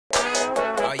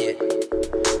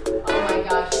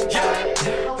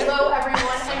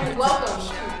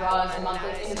Raw's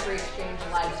monthly industry exchange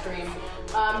live stream.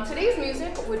 Today's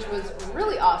music, which was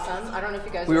really awesome. I don't know if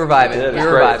you guys. We were vibing. Yeah, we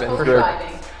were vibing. Totally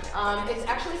vibing. It's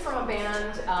actually from a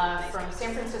band from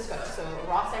San Francisco, so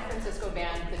Raw San Francisco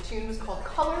band. The tune was called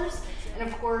Colors, and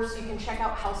of course you can check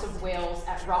out House of Wales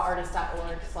at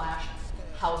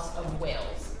rawartist.org/House of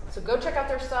Wales. So go check out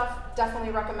their stuff.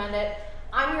 Definitely recommend it.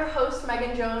 I'm your host,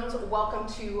 Megan Jones. Welcome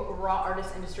to Raw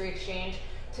Artist Industry Exchange.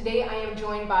 Today I am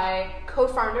joined by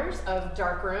co-founders of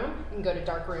Darkroom. You can go to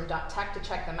darkroom.tech to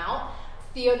check them out.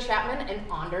 Theo Chapman and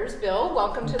Anders Bill.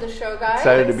 Welcome to the show, guys.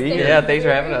 Excited to be here. Yeah, thanks for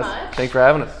having us. Thanks for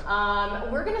having us.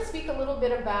 We're going to speak a little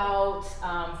bit about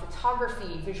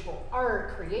photography, visual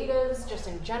art, creatives, just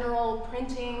in general,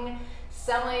 printing,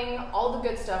 selling, all the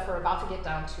good stuff. We're about to get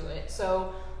down to it.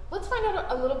 So let's find out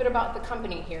a little bit about the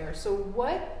company here. So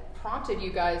what prompted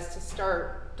you guys to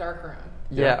start Darkroom?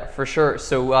 Yeah, for sure.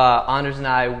 So Anders and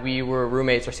I, we were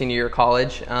roommates our senior year of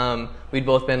college. We'd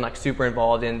both been like super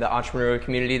involved in the entrepreneurial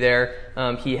community there.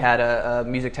 He had a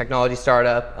music technology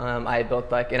startup. I had built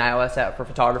like an iOS app for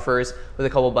photographers with a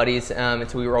couple of buddies,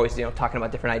 and so we were always talking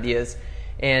about different ideas.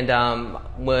 And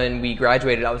when we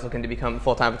graduated, I was looking to become a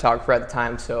full-time photographer at the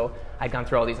time. So I'd gone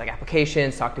through all these like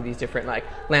applications, talked to these different like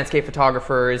landscape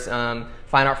photographers,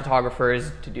 fine art photographers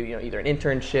to do either an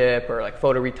internship or like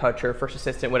photo retoucher, first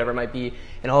assistant, whatever it might be.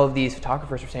 And all of these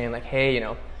photographers were saying like, hey,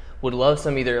 would love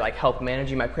some either like help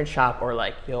managing my print shop or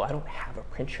like, I don't have a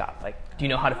print shop. Like, do you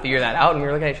know how to figure that out? And we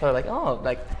were looking at each other like, oh,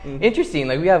 like interesting.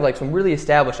 Like we have like some really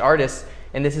established artists,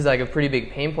 and this is like a pretty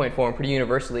big pain point for them, pretty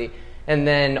universally. And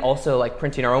then also like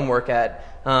printing our own work at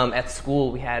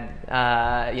school, we had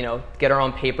get our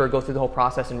own paper, go through the whole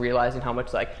process, and realizing how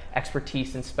much like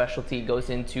expertise and specialty goes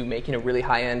into making a really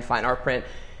high-end fine art print.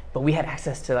 But we had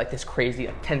access to like this crazy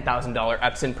like $10,000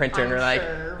 Epson printer, and we're like,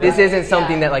 this isn't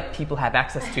something that like people have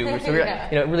access to. So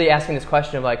we're really asking this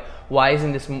question of like, why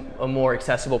isn't this a more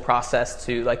accessible process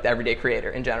to like the everyday creator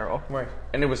in general? Right.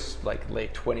 And it was like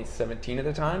late 2017 at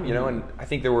the time, and I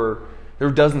think there were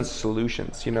dozens of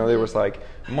solutions. There was like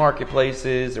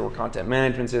marketplaces, there were content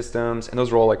management systems, and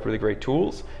those were all like really great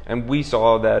tools. And we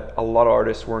saw that a lot of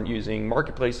artists weren't using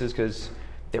marketplaces because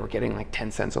they were getting like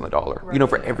 10 cents on the dollar,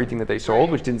 for everything that they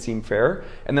sold, which didn't seem fair.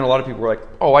 And then a lot of people were like,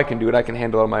 oh, I can do it, I can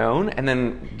handle it on my own. And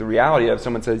then the reality of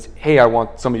someone says, hey, I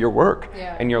want some of your work.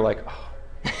 Yeah. And you're like, oh,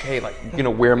 okay, like,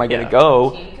 where am I going to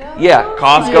go? Yeah,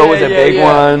 Costco was a big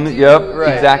one.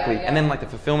 Exactly. And then like the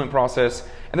fulfillment process,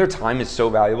 and their time is so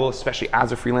valuable, especially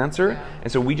as a freelancer.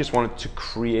 And so we just wanted to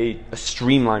create a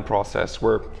streamlined process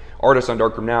where artists on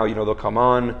Darkroom now, they'll come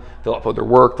on, they'll upload their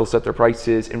work, they'll set their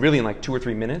prices, and really in like 2 or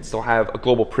 3 minutes, they'll have a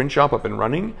global print shop up and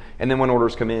running. And then when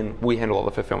orders come in, we handle all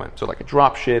the fulfillment. So like a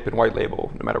drop ship and white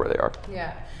label, no matter where they are.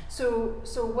 Yeah. So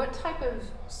what type of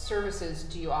services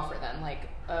do you offer then? Like,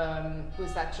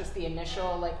 was that just the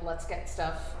initial, like, let's get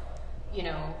stuff,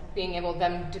 being able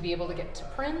to get to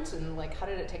print, and like how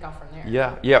did it take off from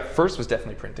there? Yeah. First was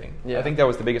definitely printing. Yeah. I think that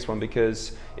was the biggest one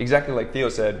because exactly like Theo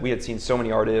said, we had seen so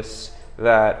many artists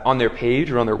that on their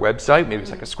page or on their website, maybe it's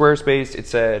like a Squarespace, it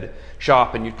said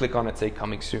shop, and you'd click on it, say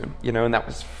coming soon, and that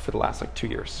was for the last like 2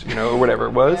 years, or whatever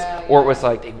it was. Or it was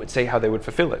like they would say how they would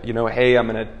fulfill it, hey, I'm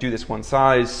gonna do this one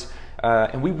size.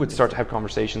 And we would start to have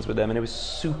conversations with them, and it was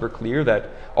super clear that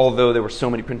although there were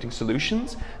so many printing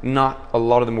solutions, not a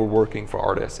lot of them were working for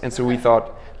artists. And so we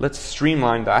thought, let's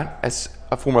streamline that as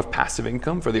a form of passive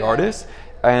income for the artists.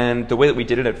 And the way that we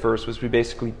did it at first was we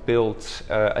basically built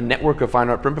a network of fine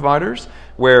art print providers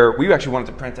where we actually wanted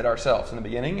to print it ourselves in the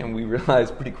beginning, and we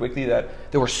realized pretty quickly that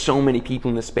there were so many people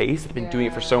in the space that have been doing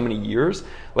it for so many years.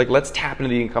 Like, let's tap into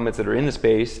the incumbents that are in the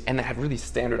space and that have really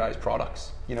standardized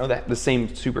products, that the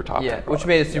same super top. Yeah, which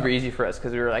made it super easy for us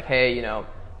because we were like, hey,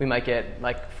 we might get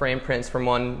like frame prints from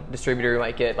one distributor, we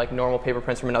might get like normal paper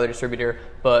prints from another distributor,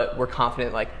 but we're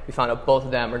confident like we found out both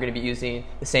of them are going to be using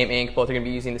the same ink, both are going to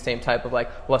be using the same type of like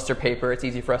luster paper. It's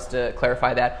easy for us to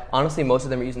clarify that. Honestly, most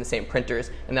of them are using the same printers,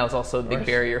 and that was also a big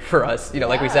barrier for us.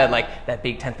 Like we said, like that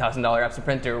big $10,000 Epson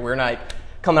printer, we're not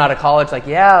coming out of college like,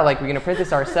 we're going to print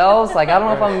this ourselves. Like, I don't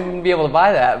know if I'm going to be able to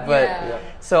buy that. But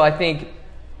so I think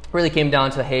really came down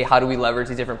to, hey, how do we leverage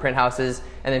these different print houses,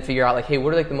 and then figure out like, hey,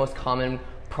 what are like the most common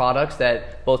products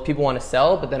that both people want to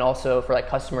sell, but then also for like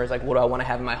customers, like what do I want to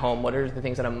have in my home? What are the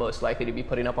things that I'm most likely to be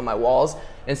putting up on my walls?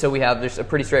 And so there's a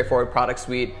pretty straightforward product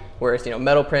suite where it's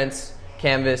metal prints,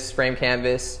 canvas, frame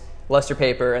canvas, luster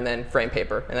paper, and then frame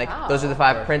paper. And like those are the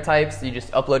 5 print types. You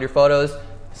just upload your photos,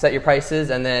 set your prices,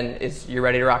 and then you're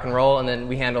ready to rock and roll, and then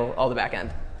we handle all the back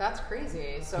end. That's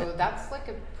crazy. So that's like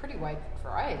a pretty wide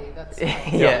variety. That's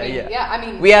I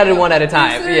mean, we added one at a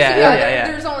time.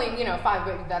 There's only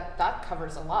 5, but that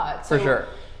covers a lot. For sure.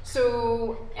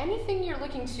 So anything you're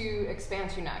looking to expand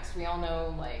to next? We all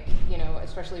know, like,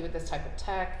 especially with this type of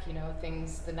tech,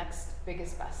 things, the next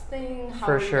biggest, best thing. How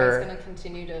are you guys going to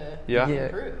continue to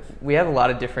improve? We have a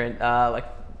lot of different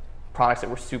products that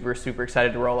we're super, super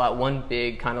excited to roll out. One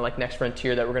big kind of like next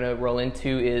frontier that we're going to roll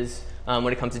into is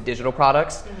when it comes to digital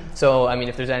products. So, I mean,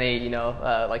 if there's any,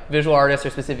 like visual artists or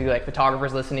specifically like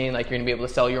photographers listening, like you're going to be able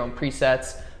to sell your own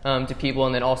presets to people,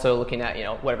 and then also looking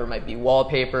at, whatever it might be,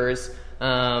 wallpapers,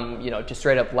 just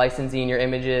straight up licensing your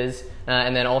images,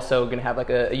 and then also going to have like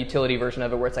a utility version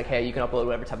of it where it's like, hey, you can upload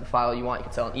whatever type of file you want, you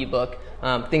can sell an ebook,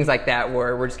 things like that,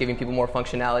 where we're just giving people more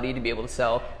functionality to be able to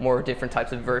sell more different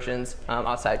types of versions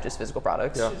outside just physical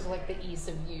products. Which is like the ease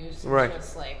of use, right?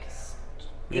 Just like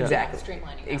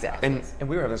streamlining that process. And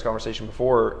we were having this conversation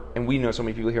before, and we know so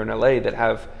many people here in LA that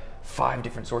have 5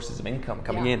 different sources of income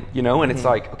coming in, and it's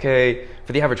like, okay,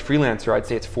 for the average freelancer, I'd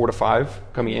say it's 4 to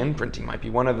 5 coming in. Printing might be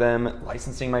one of them,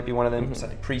 licensing might be one of them,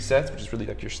 selling presets, which is really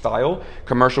like your style,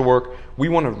 commercial work. We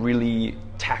want to really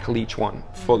tackle each one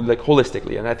like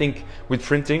holistically. And I think with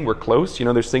printing, we're close.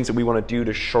 There's things that we want to do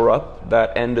to shore up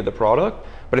that end of the product,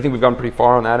 but I think we've gone pretty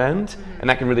far on that end, and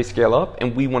that can really scale up.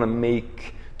 And we want to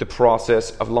make the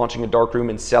process of launching a darkroom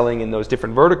and selling in those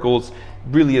different verticals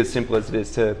really as simple as it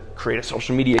is to create a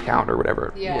social media account or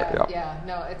whatever.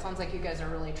 No, it sounds like you guys are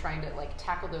really trying to like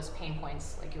tackle those pain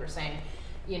points, like you were saying,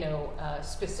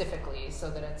 specifically, so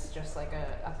that it's just like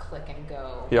a click and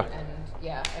go.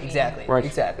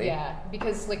 Exactly. Yeah,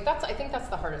 because like I think that's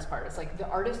the hardest part. It's like the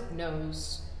artist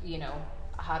knows,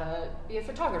 how to be a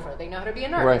photographer, they know how to be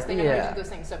an artist, they know how to do those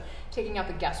things. So taking out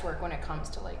the guesswork when it comes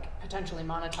to like potentially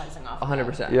monetizing off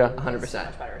 100%. 100%. So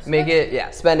much better. So make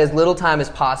it spend as little time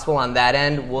as possible on that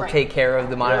end. We'll take care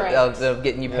of the of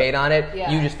getting you paid on it.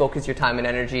 You just focus your time and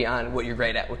energy on what you're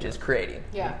great at, which is creating.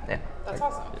 That's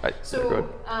awesome.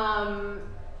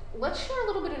 Let's share a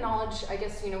little bit of knowledge, I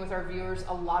guess, with our viewers.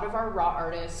 A lot of our raw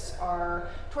artists are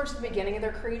towards the beginning of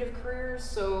their creative careers,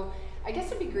 so I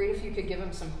guess it'd be great if you could give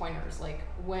them some pointers, like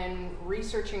when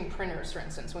researching printers, for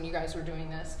instance, when you guys were doing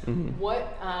this,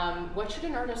 what should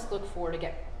an artist look for to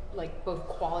get like both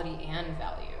quality and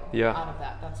value out of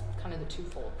that? That's kind of the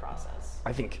twofold process.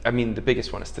 I mean, the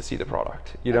biggest one is to see the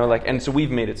product, and so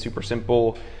we've made it super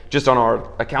simple. Just on our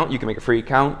account, you can make a free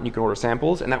account, and you can order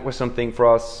samples, and that was something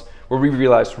for us where we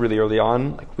realized really early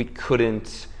on, like we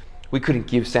couldn't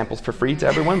give samples for free to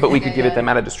everyone, but we could give it them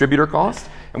at a distributor cost.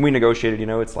 And we negotiated,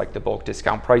 it's like the bulk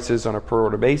discount prices on a per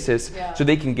order basis, so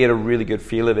they can get a really good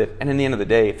feel of it. And in the end of the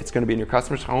day, if it's going to be in your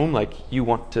customer's home, like you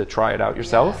want to try it out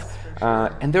yourself.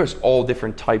 And there's all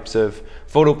different types of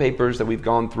photo papers that we've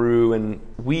gone through. And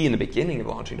we, in the beginning of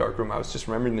launching Darkroom, I was just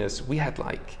remembering this, we had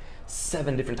like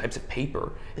 7 different types of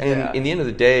paper. And in the end of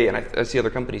the day, and I see other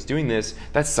companies doing this,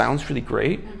 that sounds really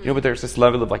great, but there's this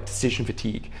level of like decision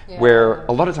fatigue where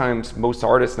a lot of times most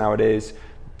artists nowadays,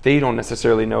 they don't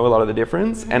necessarily know a lot of the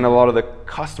difference, and a lot of the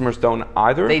customers don't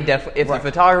either. They definitely, if the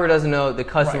photographer doesn't know, the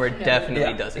customer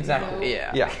definitely doesn't. Exactly.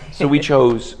 So we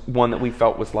chose one that we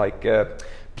felt was like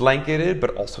blanketed,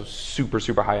 but also super,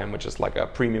 super high end, which is like a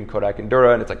premium Kodak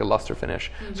Endura, and it's like a luster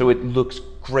finish. So it looks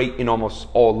great in almost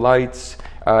all lights,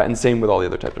 and same with all the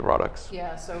other types of products.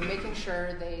 So making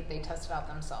sure they test it out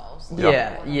themselves.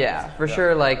 For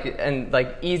sure.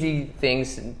 Like easy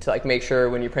things to like make sure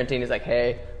when you're printing is like,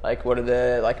 hey, like what are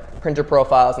the like printer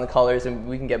profiles and the colors, and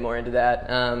we can get more into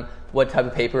that. What type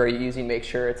of paper are you using? Make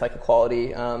sure it's like a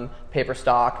quality paper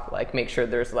stock. Like make sure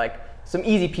there's like some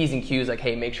easy P's and Q's, like,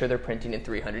 hey, make sure they're printing in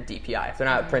 300 DPI. If they're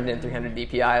not printing in 300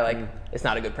 DPI, like, it's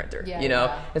not a good printer, And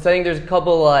so I think there's a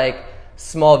couple, like,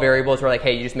 small variables where, like,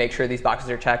 hey, you just make sure these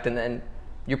boxes are checked, and then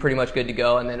you're pretty much good to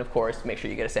go. And then, of course, make sure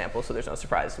you get a sample so there's no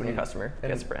surprises when your customer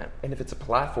gets a print. And if it's a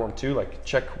platform, too, like,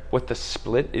 check what the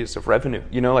split is of revenue.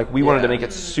 Like, we wanted to make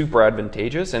it super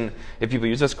advantageous. And if people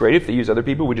use us, great. If they use other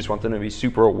people, we just want them to be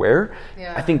super aware.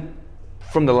 I think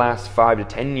from the last 5 to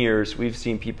 10 years, we've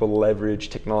seen people leverage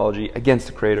technology against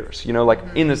the creators,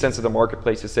 in the sense of the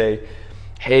marketplace to say,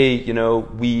 hey,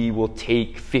 we will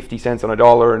take 50 cents on a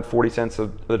dollar and 40 cents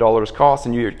of the dollar's cost,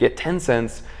 and you get 10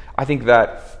 cents. I think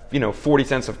that, 40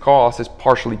 cents of cost is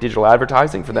partially digital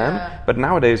advertising for them. But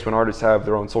nowadays, when artists have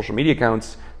their own social media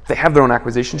accounts, they have their own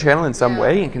acquisition channel in some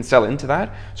way and can sell into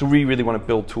that. So we really want to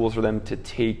build tools for them to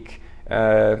take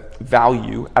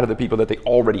value out of the people that they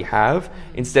already have,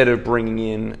 instead of bringing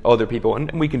in other people,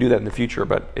 and we can do that in the future,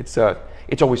 but it's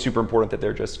always super important that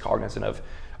they're just cognizant of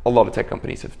a lot of tech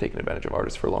companies have taken advantage of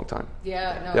artists for a long time.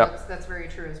 That's very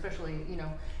true, especially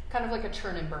kind of like a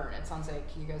churn and burn. It sounds like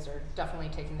you guys are definitely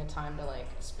taking the time to like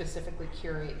specifically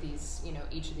curate these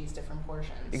each of these different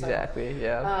portions. Exactly.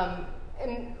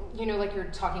 And you know, like you're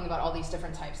talking about all these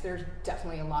different types, there's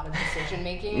definitely a lot of decision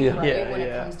making, Yeah. right? When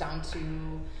it comes down to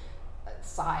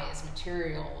size,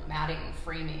 material, matting,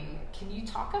 framing. Can you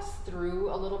talk us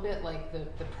through a little bit like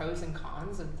the pros and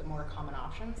cons of the more common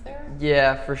options there?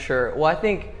 Yeah, for sure. Well, I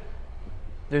think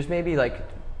there's maybe like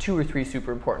 2 or 3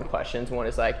 super important questions. One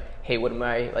is like, hey, what am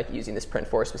I like using this print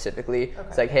for specifically? Okay.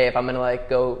 It's like, hey, if I'm gonna like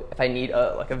go, if I need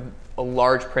a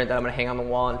large print that I'm gonna hang on the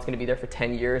wall and it's gonna be there for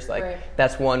 10 years, like Right.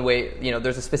 that's one way, you know,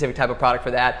 there's a specific type of product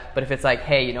for that. But if it's like,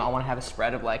 hey, you know, I wanna have a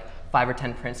spread of like 5 or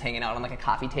 10 prints hanging out on like a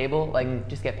coffee table, like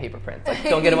just get paper prints. Like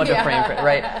don't get a bunch of frame print,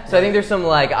 right? So I think there's some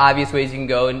like obvious ways you can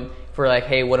go and for like,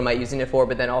 hey, what am I using it for?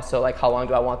 But then also like, how long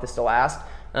do I want this to last?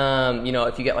 You know,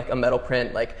 if you get like a metal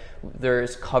print, like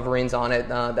there's coverings on it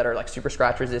that are like super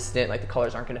scratch resistant, like the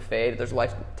colors aren't going to fade. There's a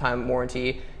lifetime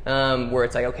warranty where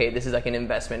it's like, okay, this is like an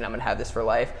investment and I'm going to have this for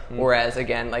life. Whereas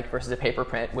again, like versus a paper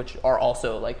print, which are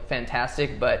also like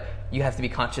fantastic, but you have to be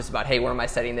conscious about, hey, where am I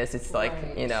setting this? It's like,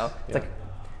 you know, it's like,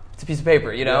 it's a piece of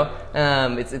paper, you know?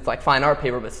 It's like fine art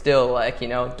paper, but still like, you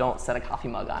know, don't set a coffee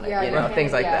mug on it, you know,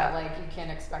 things like that. Like you can't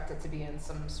expect it to be in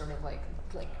some sort of like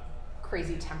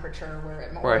crazy temperature where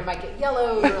it might get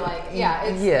yellowed or like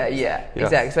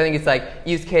exactly. So I think it's like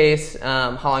use case,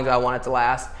 how long do I want it to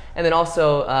last, and then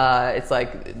also it's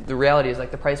like the reality is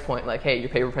like the price point. Like, hey, your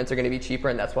paper prints are going to be cheaper,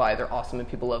 and that's why they're awesome and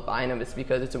people love buying them. It's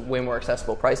because it's a way more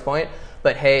accessible price point.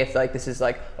 But hey, if like this is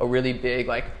like a really big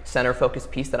like center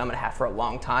focused piece that I'm going to have for a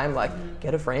long time, like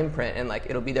get a frame print and like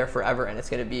it'll be there forever, and it's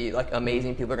going to be like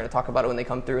amazing. People are going to talk about it when they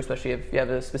come through, especially if you have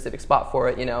a specific spot for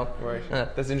it, you know. Right.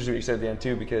 That's interesting what you said at the end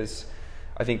too, because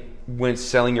I think when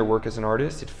selling your work as an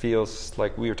artist, it feels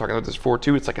like we were talking about this before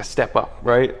too. It's like a step up,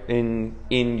 right, in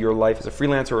your life as a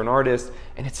freelancer or an artist,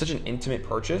 and it's such an intimate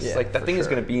purchase. Yeah, like that thing is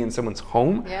going to be in someone's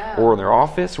home Yeah. or in their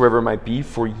office, wherever it might be,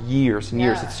 for years and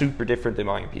years. Yeah. It's super different than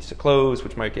buying a piece of clothes,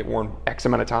 which might get worn X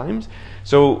amount of times.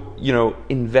 So you know,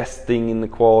 investing in the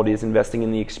quality is investing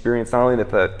in the experience, not only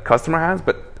that the customer has,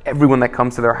 but everyone that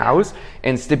comes to their house,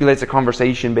 and stipulates a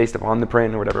conversation based upon the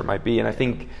print or whatever it might be. And I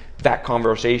think that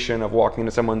conversation of walking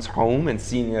into someone's home and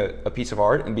seeing a piece of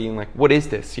art and being like, what is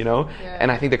this, you know? Yeah.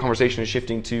 And I think the conversation is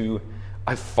shifting to,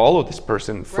 I've followed this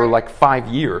person for Right. like 5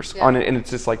 years Yeah. on it, and it's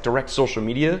just like direct social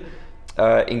media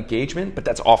engagement, but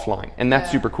that's offline, and that's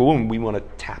Yeah. super cool, and we want to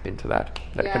tap into that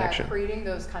connection. Creating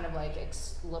those kind of like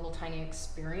little tiny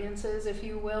experiences, if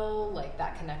you will, like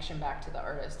that connection back to the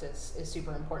artist is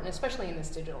super important, especially in this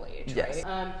digital age, Yes.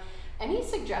 right? Any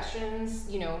suggestions,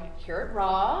 you know, here at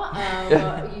Raw,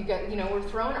 you know, we're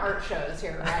throwing art shows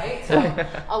here, right? So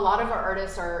a lot of our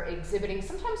artists are exhibiting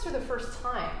sometimes for the first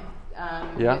time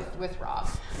with Raw.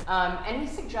 Any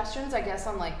suggestions, I guess,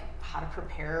 on like how to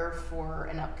prepare for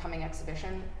an upcoming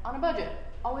exhibition on a budget?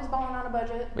 Always balling on a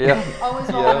budget. Yeah. Always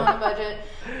balling on a budget.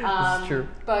 This is true.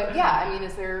 But yeah, I mean,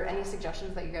 is there any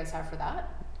suggestions that you guys have for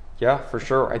that? Yeah, for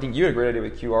sure. I think you had a great idea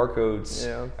with QR codes.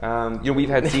 Yeah. You know,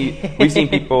 we've seen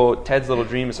people. Ted's Little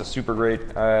Dream is a super great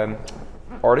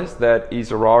artist. That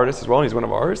he's a raw artist as well. And he's one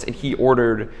of ours, and he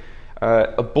ordered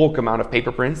a bulk amount of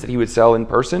paper prints that he would sell in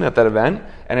person at that event.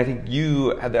 And I think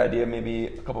you had the idea maybe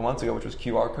a couple months ago, which was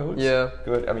QR codes. Yeah.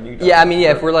 Good. I mean, you.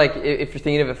 If we're like, if you're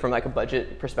thinking of it from like a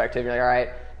budget perspective, you're like, all right,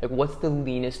 like what's the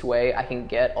leanest way I can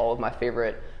get all of my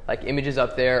favorite like images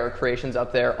up there or creations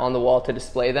up there on the wall to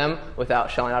display them without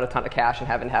shelling out a ton of cash and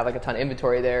having to have like a ton of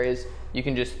inventory there, is you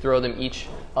can just throw them each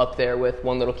up there with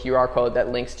one little QR code that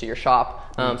links to your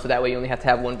shop. So that way you only have to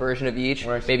have one version of each.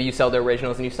 Right. Maybe you sell the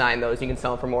originals and you sign those. You can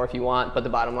sell them for more if you want, but the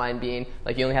bottom line being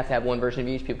like you only have to have one version of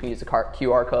each. People can use the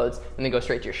QR codes and then go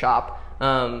straight to your shop.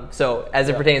 So as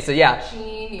it pertains to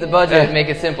the budget, make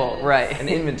it simple, right? And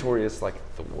inventory is like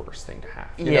the worst thing to have.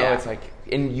 You Yeah. know, it's like,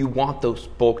 and you want those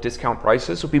bulk discount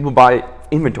prices, so people buy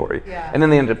inventory, and then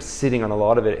they end up sitting on a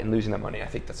lot of it and losing that money. I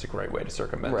think that's a great way to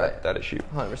circumvent that issue.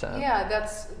 100%. Yeah,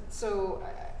 that's so.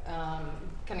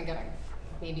 Kind of getting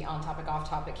maybe on topic, off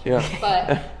topic here,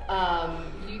 but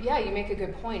you make a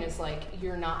good point. Is like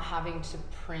you're not having to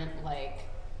print like.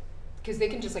 Because they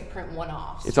can just like print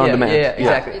one-offs. It's on demand. Yeah,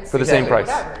 exactly. It's for the same price.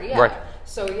 Whatever, yeah. Right.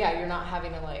 So yeah, you're not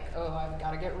having to like, oh, I've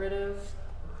got to get rid of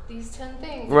these 10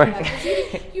 things. Right.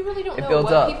 Because you really don't It know builds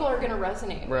what up. people are going to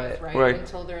resonate with, right? Right.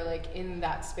 Until they're like in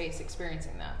that space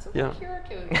experiencing that. So Yeah. QR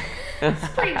code, it's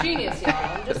pretty genius,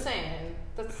 y'all. I'm just saying,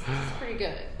 that's pretty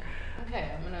good.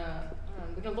 Okay, I'm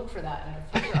gonna look for that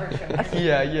in a future art show.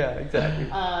 yeah, exactly.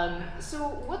 So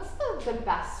what's the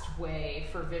best way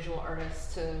for visual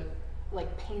artists to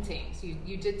like paintings?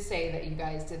 You did say that you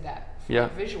guys did that for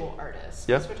visual artists.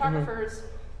 Yeah. As photographers,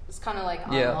 it's kind of like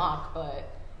on lock, but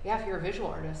Yeah, if you're a visual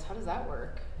artist, how does that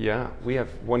work? Yeah, we have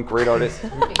one great artist.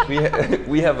 we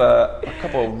have a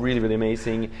couple of really, really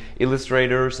amazing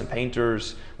illustrators and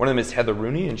painters. One of them is Heather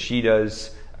Rooney, and she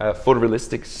does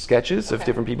photorealistic sketches of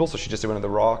different people. So she just did one of The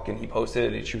Rock, and he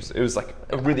posted it. And it was like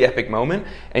a really epic moment.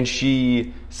 And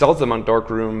she sells them on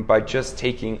Darkroom by just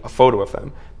taking a photo of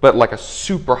them, but like a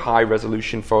super high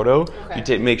resolution photo.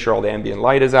 You make sure all the ambient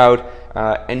light is out,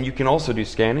 and you can also do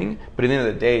scanning. But at the end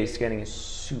of the day, scanning is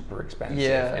super expensive,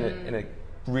 and it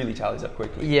really tallies up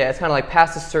quickly. Yeah, it's kind of like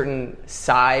past a certain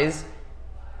size,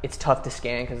 it's tough to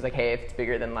scan because it's like, hey, if it's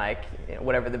bigger than like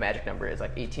whatever the magic number is,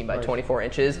 like 18 by 24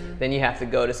 inches, then you have to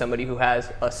go to somebody who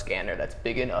has a scanner that's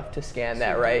big enough to scan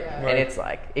that, right? And it's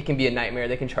like, it can be a nightmare.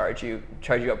 They can charge you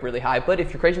up really high. But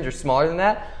if your creations are smaller than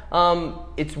that,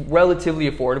 it's relatively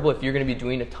affordable if you're going to be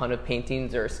doing a ton of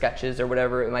paintings or sketches or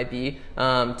whatever it might be.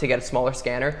 To get a smaller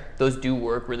scanner, those do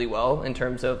work really well in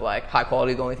terms of like high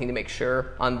quality. The only thing to make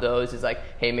sure on those is like,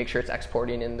 hey, make sure it's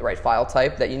exporting in the right file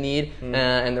type that you need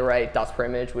and the right dots per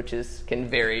image, which can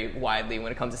vary widely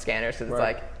when it comes to scanners, because it's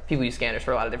like people use scanners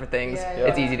for a lot of different things.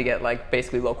 It's easy to get like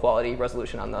basically low quality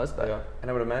resolution on those. But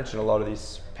and I would imagine a lot of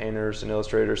these painters and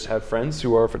illustrators have friends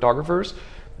who are photographers.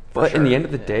 But in the end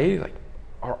of the day, like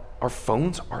our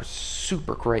phones are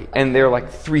super great, and they're like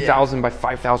 3,000 by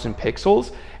 5,000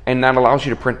 pixels, and that allows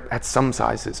you to print at some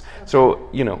sizes. So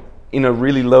in a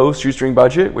really low shoestring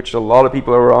budget, which a lot of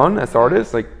people are on as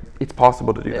artists, like it's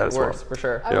possible to do that as well. For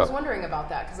sure. I was wondering about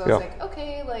that because I was like,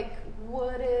 okay, like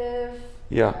what if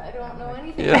I don't know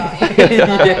anything about it? If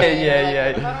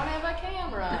I don't have a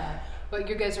camera. But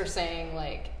you guys are saying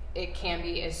like it can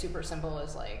be as super simple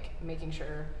as like making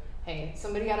sure, hey,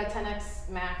 somebody got a 10x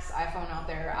Max iPhone out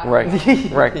there. I don't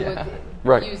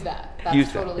know. Use that.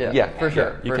 That's totally okay. For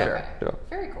sure. You can. Okay.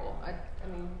 Very cool. I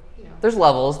mean, there's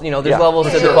levels. There's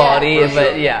levels to the quality,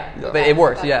 but it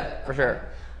works. For sure.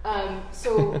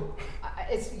 So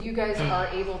you guys are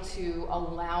able to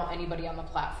allow anybody on the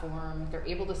platform, they're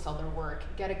able to sell their work,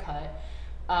 get a cut.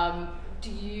 Do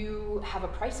you have a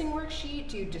pricing worksheet?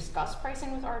 Do you discuss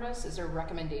pricing with artists? Is there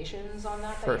recommendations on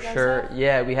that For you guys sure. have?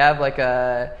 Yeah, we have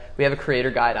a creator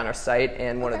guide on our site,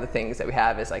 and one of the things that we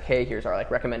have is like, hey, here's our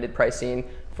like recommended pricing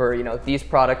for these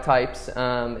product types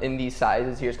in these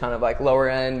sizes. Here's kind of like lower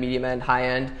end, medium end, high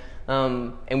end.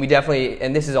 And we definitely,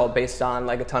 and this is all based on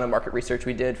like a ton of market research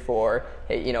we did for,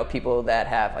 hey, people that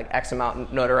have like X amount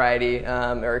of notoriety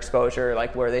or exposure,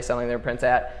 like where are they selling their prints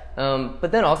at.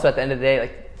 But then also at the end of the day,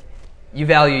 like you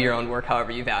value your own work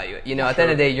however you value it. At the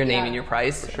end of the day, you're naming your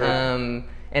price. And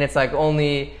it's like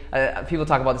only, people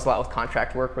talk about this a lot with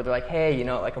contract work where they're like, hey,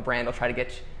 like a brand will try to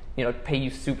get, pay you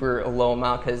super low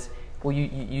amount because, well,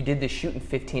 you did this shoot in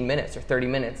 15 minutes or 30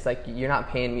 minutes. Like, you're not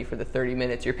paying me for the 30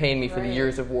 minutes. You're paying me for the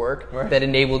years of work that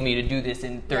enabled me to do this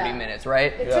in 30 minutes,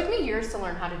 right? It took me years to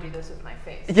learn how to do this with my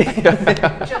face.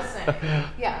 Just saying.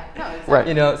 Yeah, no,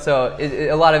 exactly. Right. So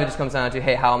a lot of it just comes down to,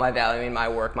 hey, how am I valuing my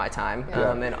work, my time,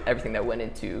 and everything that went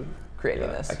into creating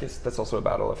this. I guess that's also a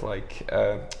battle of like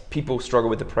people struggle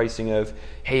with the pricing of,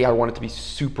 hey, I want it to be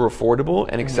super affordable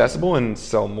and accessible and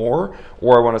sell more,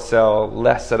 or I want to sell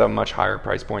less at a much higher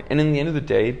price point. And in the end of the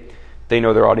day, they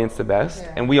know their audience the best.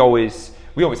 And we always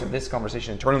have this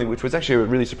conversation internally, which was actually a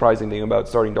really surprising thing about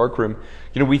starting Darkroom.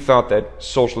 We thought that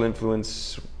social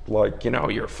influence, like,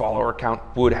 your follower count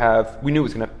we knew it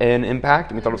was going to have an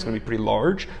impact, and we thought it was going to be pretty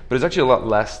large, but it's actually a lot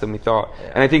less than we thought.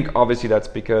 And I think obviously that's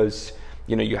because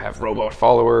you have robot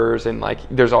followers, and like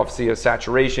there's obviously a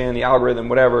saturation, the algorithm,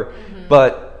 whatever.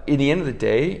 But in the end of the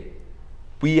day,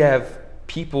 we have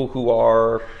people who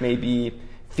are maybe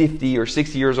 50 or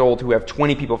 60 years old who have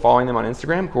 20 people following them on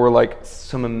Instagram who are like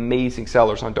some amazing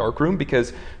sellers on Darkroom,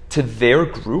 because to their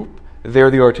group,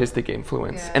 they're the artistic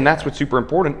influence. And that's what's super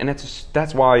important. And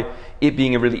that's why it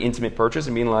being a really intimate purchase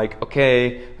and being like,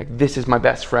 okay, like this is my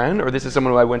best friend, or this is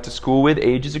someone who I went to school with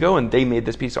ages ago and they made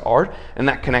this piece of art, and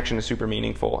that connection is super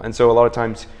meaningful. And so a lot of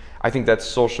times I think that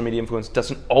social media influence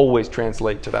doesn't always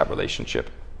translate to that relationship.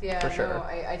 Yeah, for sure. No,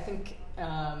 I think,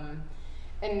 and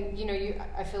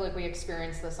I feel like we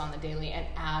experience this on the daily, and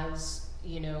as,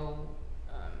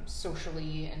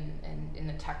 socially and in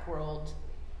the tech world,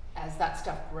 as that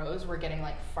stuff grows, we're getting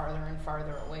like farther and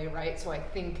farther away, right? So I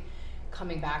think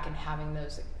coming back and having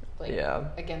those, like,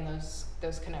 again,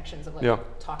 those connections of like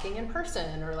talking in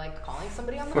person or like calling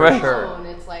somebody on the phone.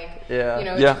 It's like,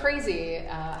 it's crazy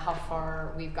how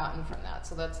far we've gotten from that.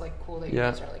 So that's like cool that you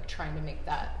guys are like trying to make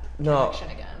that connection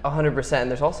again. 100%.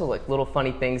 And there's also like little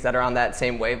funny things that are on that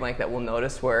same wavelength that we'll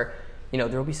notice where,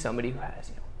 there'll be somebody who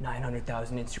has,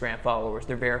 900,000 Instagram followers,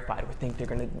 they're verified, we think they're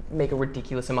going to make a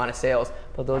ridiculous amount of sales,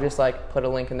 but they'll just like put a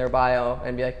link in their bio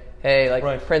and be like, hey, like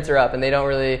Right. prints are up, and they don't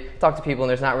really talk to people, and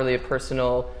there's not really a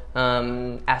personal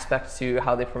aspect to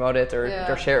how they promote it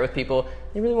or share it with people,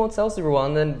 they really won't sell super well.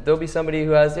 And then there'll be somebody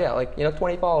who has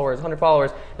 20 followers, 100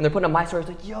 followers, and they're putting up my stories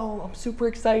like, yo, I'm super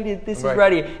excited, this is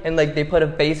ready, and like they put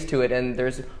a face to it, and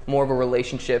there's more of a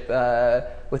relationship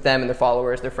with them and their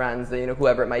followers, their friends,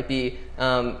 whoever it might be,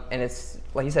 and it's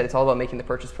like you said, it's all about making the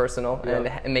purchase personal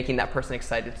and making that person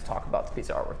excited to talk about the piece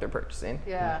of artwork they're purchasing.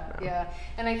 Yeah.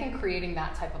 And I think creating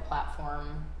that type of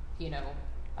platform,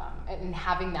 and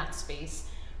having that space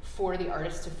for the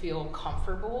artist to feel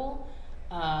comfortable,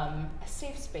 a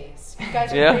safe space. You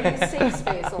guys are creating a safe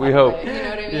space. We hope. You know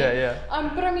what I mean?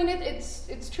 Yeah. But I mean,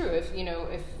 it's true. If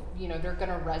they're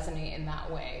gonna resonate in that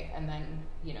way, and then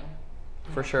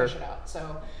for sure push it out.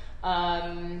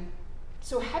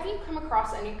 So have you come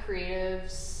across any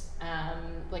creatives,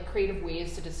 creative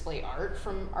ways to display art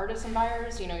from artists and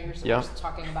buyers? You're supposed to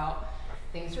talking about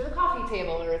things for the coffee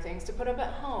table or things to put up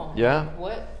at home. Yeah.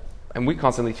 What? And we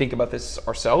constantly think about this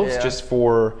ourselves, just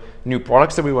for new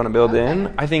products that we want to build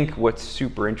in. I think what's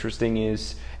super interesting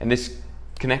is, and this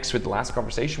connects with the last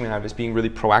conversation we had, is being really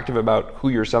proactive about who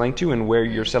you're selling to and where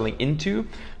you're selling into.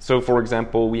 So for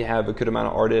example, we have a good amount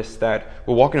of artists that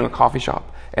will walk into a coffee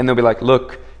shop and they'll be like,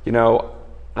 look,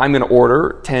 I'm going to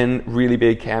order 10 really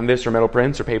big canvas or metal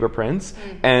prints or paper prints,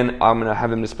 and I'm going to have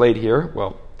them displayed here.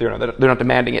 Well, they're not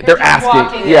demanding it. They're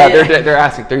asking. They're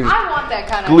asking. They're I want that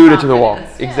kind of glued it to the wall.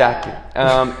 confidence. Exactly.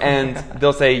 And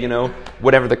they'll say,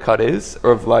 whatever the cut is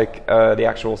of the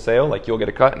actual sale, like you'll get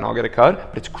a cut and I'll get a cut,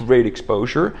 but it's great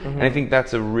exposure. And I think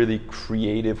that's a really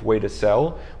creative way to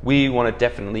sell. We want to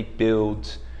definitely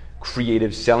build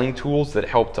creative selling tools that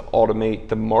help to automate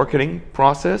the marketing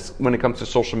process when it comes to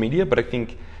social media, but I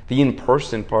think the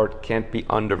in-person part can't be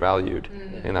undervalued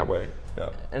in that way. Yeah.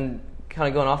 And kind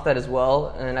of going off that as well,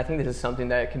 and I think this is something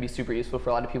that can be super useful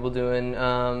for a lot of people doing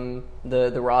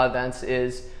the raw events,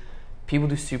 is people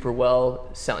do super well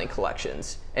selling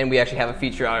collections. And we actually have a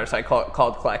feature on our site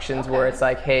called Collections, where it's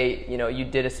like, hey, you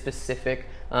did a specific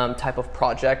type of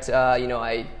project.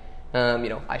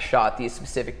 I shot these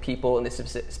specific people in this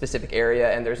specific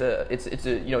area, and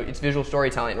it's visual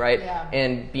storytelling, right? Yeah.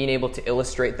 And being able to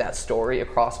illustrate that story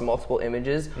across multiple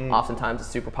images, oftentimes is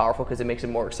super powerful, because it makes it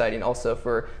more exciting also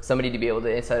for somebody to be able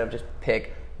to, instead of just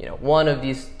pick one of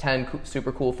these 10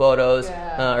 super cool photos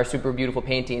or super beautiful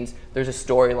paintings, there's a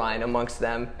storyline amongst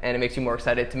them, and it makes you more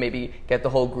excited to maybe get the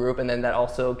whole group. And then that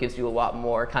also gives you a lot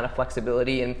more kind of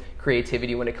flexibility and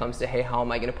creativity when it comes to, hey, how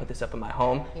am I going to put this up in my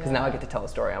home? Because now I get to tell a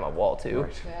story on my wall too,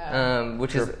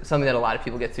 which is something that a lot of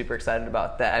people get super excited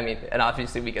about. That, I mean, and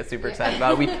obviously we get super excited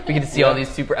about. We get to see all these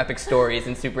super epic stories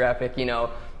and super epic,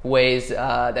 ways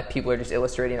that people are just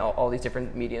illustrating all these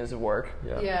different mediums of work.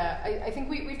 I think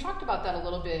we've talked about that a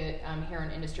little bit here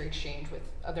in Industry Exchange with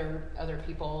other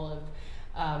people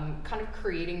of kind of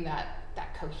creating that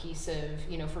cohesive,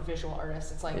 for visual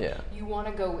artists. It's like you want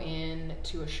to go in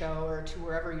to a show or to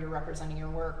wherever you're representing your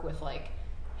work with like,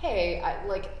 hey,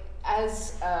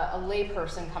 as a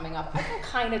layperson coming up, I can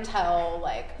kind of tell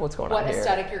what's going what on here,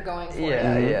 aesthetic you're going for,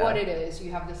 what it is.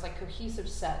 You have this cohesive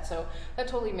set, so that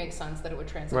totally makes sense that it would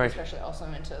translate, especially also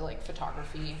into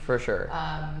photography. For sure.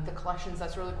 The collections,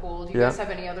 that's really cool. Do you guys have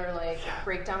any other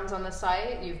breakdowns on the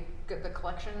site? You've got the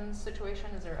collection situation.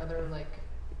 Is there other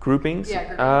groupings?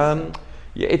 Yeah,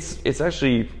 groupings. It's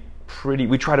actually pretty.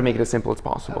 We try to make it as simple as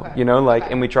possible.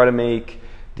 And we try to make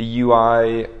the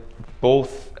UI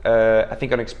both. I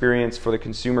think on experience for the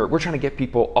consumer, we're trying to get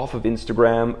people off of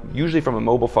Instagram, usually from a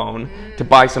mobile phone, to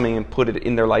buy something and put it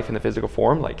in their life in the physical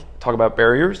form. Talk about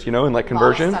barriers, and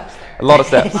conversion. A lot of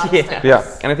steps. Yeah.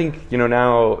 And I think,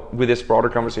 now with this broader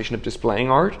conversation of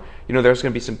displaying art, there's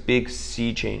going to be some big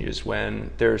sea changes when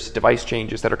there's device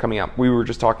changes that are coming up. We were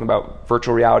just talking about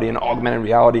virtual reality and augmented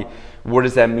reality. What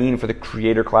does that mean for the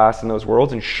creator class in those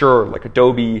worlds? And sure,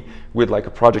 Adobe with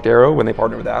a Project Arrow, when they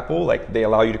partner with Apple, they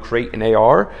allow you to create in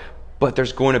AR, but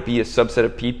there's going to be a subset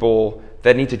of people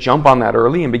that need to jump on that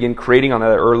early and begin creating on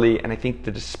that early. And I think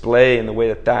the display and the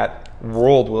way that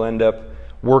world will end up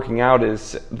working out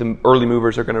is the early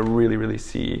movers are going to really, really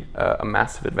see a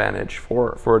massive advantage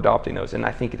for adopting those. And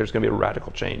I think there's going to be a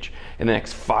radical change in the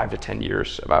next 5 to 10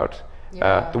 years about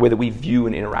the way that we view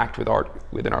and interact with art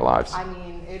within our lives. I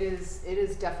mean, it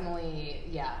is definitely,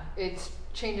 it's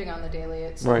changing on the daily.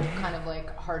 It's kind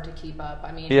of hard to keep up.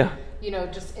 I mean,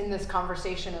 just in this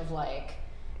conversation of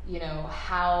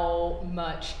how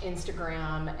much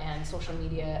Instagram and social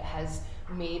media has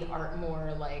made art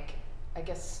more I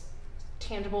guess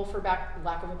tangible, for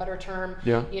lack of a better term.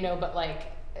 But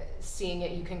seeing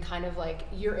it, you can kind of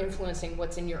you're influencing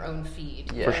what's in your own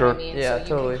feed. For sure. I mean? So you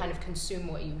can kind of consume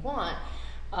what you want.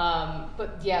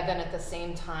 But yeah, then at the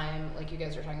same time, like you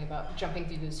guys are talking about jumping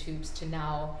through those hoops to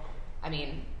now, I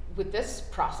mean, with this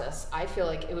process, I feel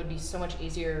like it would be so much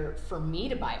easier for me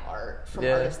to buy art from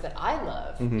artists that I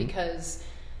love because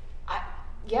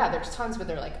there's tons where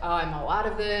they're like, oh, I'm all out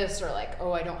of this, or like,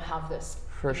 oh, I don't have this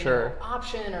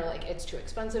option, or like it's too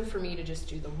expensive for me to just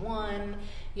do the one,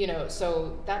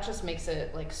 so that just makes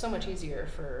it like so much easier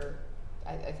for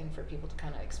I think for people to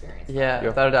kind of experience that.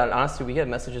 Without a doubt. Honestly, we get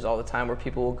messages all the time where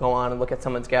people will go on and look at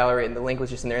someone's gallery and the link was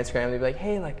just in their Instagram and they'd be like,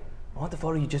 hey, like, I want the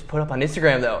photo you just put up on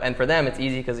Instagram though. And for them it's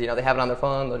easy because they have it on their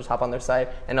phone, they'll just hop on their site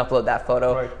and upload that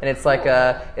photo. Right. And it's like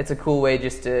it's a cool way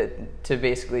just to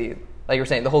basically, like you were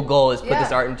saying, the whole goal is put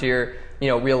this art into your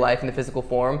real life in the physical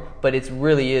form, but it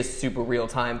really is super real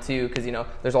time too, because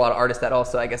there's a lot of artists that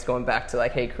also, I guess, going back to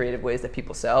like, hey, creative ways that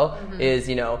people sell is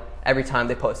every time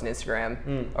they post an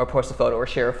Instagram or post a photo or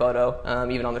share a photo,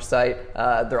 even on their site,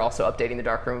 they're also updating the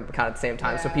darkroom kind of at the same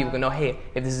time, so people can know, hey,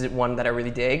 if this is one that I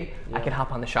really dig, I can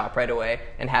hop on the shop right away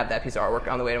and have that piece of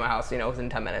artwork on the way to my house, within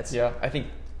 10 minutes. Yeah, I think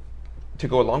to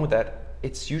go along with that,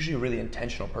 it's usually a really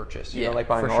intentional purchase. Like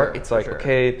buying art, it's like,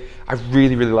 okay, I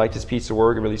really, really like this piece of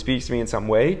work. It really speaks to me in some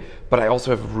way, but I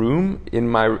also have room in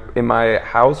my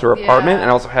house or apartment, and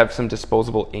I also have some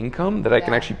disposable income that I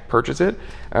can actually purchase it.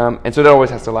 And so that always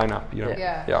has to line up.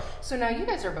 So now you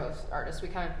guys are both artists. We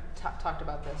kind of talked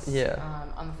about this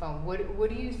on the phone. What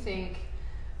do you think?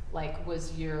 Like,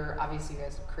 was your, obviously you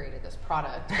guys have created this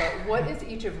product, but what is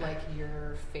each of like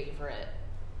your favorite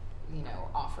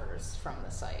offers from the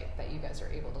site that you guys are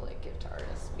able to like give to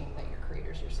artists, being that you're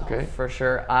creators yourself? Okay, for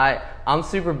sure. I'm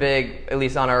super big, at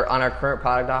least on our current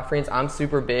product offerings, I'm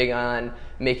super big on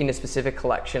making a specific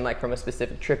collection, like from a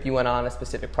specific trip you went on, a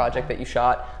specific project that you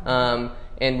shot,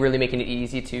 and really making it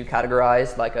easy to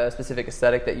categorize like a specific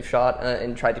aesthetic that you shot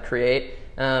and tried to create.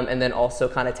 And then also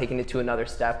kind of taking it to another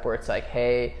step where it's like,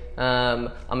 hey,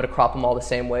 I'm going to crop them all the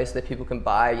same way so that people can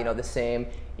buy, the same,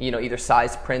 either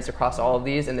size prints across all of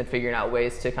these, and then figuring out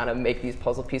ways to kind of make these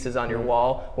puzzle pieces on your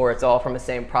wall where it's all from the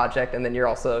same project, and then you're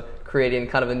also creating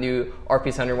kind of a new art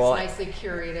piece on your wall. It's nicely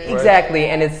curated. Exactly,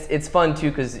 and it's fun too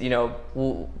because,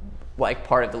 like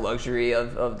part of the luxury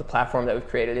of the platform that we've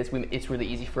created is it's really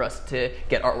easy for us to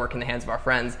get artwork in the hands of our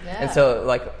friends. And so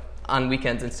like on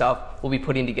weekends and stuff, we'll be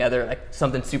putting together like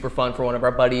something super fun for one of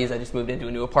our buddies. I just moved into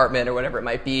a new apartment or whatever it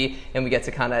might be, and we get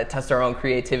to kind of test our own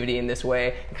creativity in this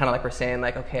way. And kind of like we're saying,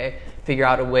 like, okay, figure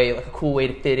out a way, like a cool way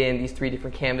to fit in these 3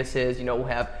 different canvases. We'll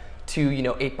have 2,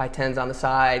 8x10s on the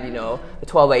side, a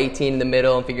 12x18 in the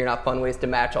middle, and figuring out fun ways to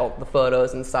match all the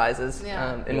photos and sizes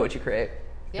in what you create.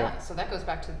 So that goes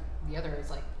back to the other, is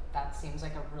like, that seems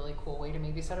like a really cool way to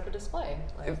maybe set up a display.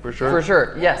 Like, for sure. For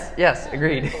sure. Yes.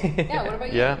 Agreed. Cool. Yeah. What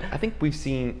about you? Yeah, I think we've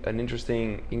seen an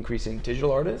interesting increase in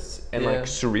digital artists and like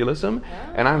surrealism,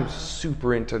 and I'm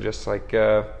super into just like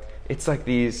it's like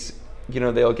these,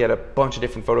 they'll get a bunch of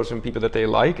different photos from people that they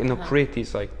like, and they'll create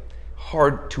these like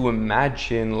hard to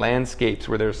imagine landscapes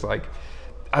where there's like,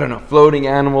 I don't know, floating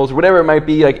animals or whatever it might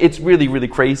be. Like, it's really, really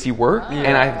crazy work,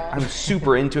 and I'm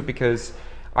super into it because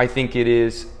I think it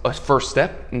is a first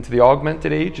step into the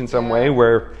augmented age in some way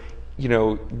where,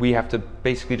 we have to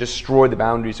basically destroy the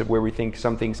boundaries of where we think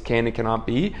some things can and cannot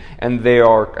be. And they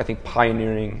are, I think,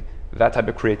 pioneering that type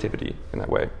of creativity in that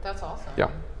way. That's awesome. Yeah.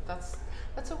 That's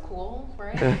so cool,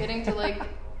 right? Getting to like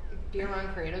be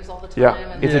around creatives all the time. Yeah,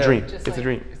 and it's a dream. Just, it's a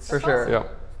dream. For sure. Yeah.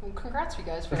 Well, congrats, you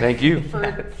guys, for Thank you.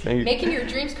 making your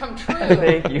dreams come true.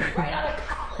 Thank you. Right out of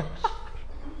college.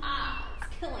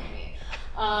 It's killing me.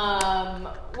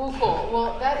 Well, cool.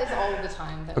 Well, that is all of the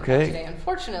time that we have today,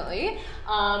 unfortunately.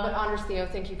 But Anders, Theo,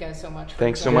 thank you guys so much.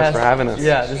 Thanks so much for having us.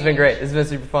 Yeah, this has been great. This has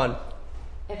been super fun.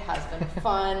 It has been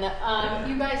fun.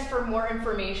 You guys, for more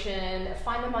information,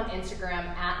 find them on Instagram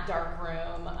at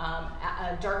Darkroom.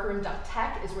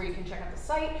 Darkroom.tech is where you can check out the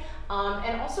site.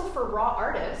 And also for raw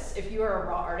artists, if you are a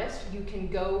raw artist, you can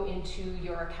go into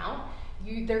your account.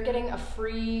 They're getting a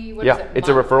free, it's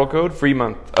a referral code, free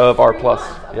month of our Plus.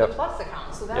 Month of the Plus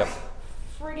account. So that's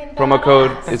friggin' promo badass.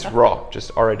 code is RAW,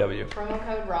 just RAW. Promo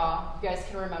code RAW. You guys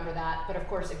can remember that. But of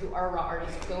course, if you are a raw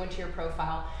artist, go into your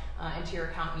profile, into your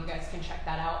account, and you guys can check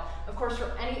that out. Of course,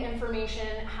 for any information,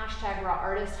 hashtag raw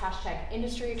artist, hashtag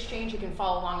industry exchange, you can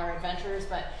follow along our adventures.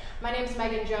 But my name is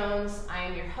Meghan Jones. I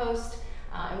am your host,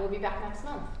 and we'll be back next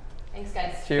month. Thanks,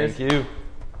 guys. Cheers. Thank you.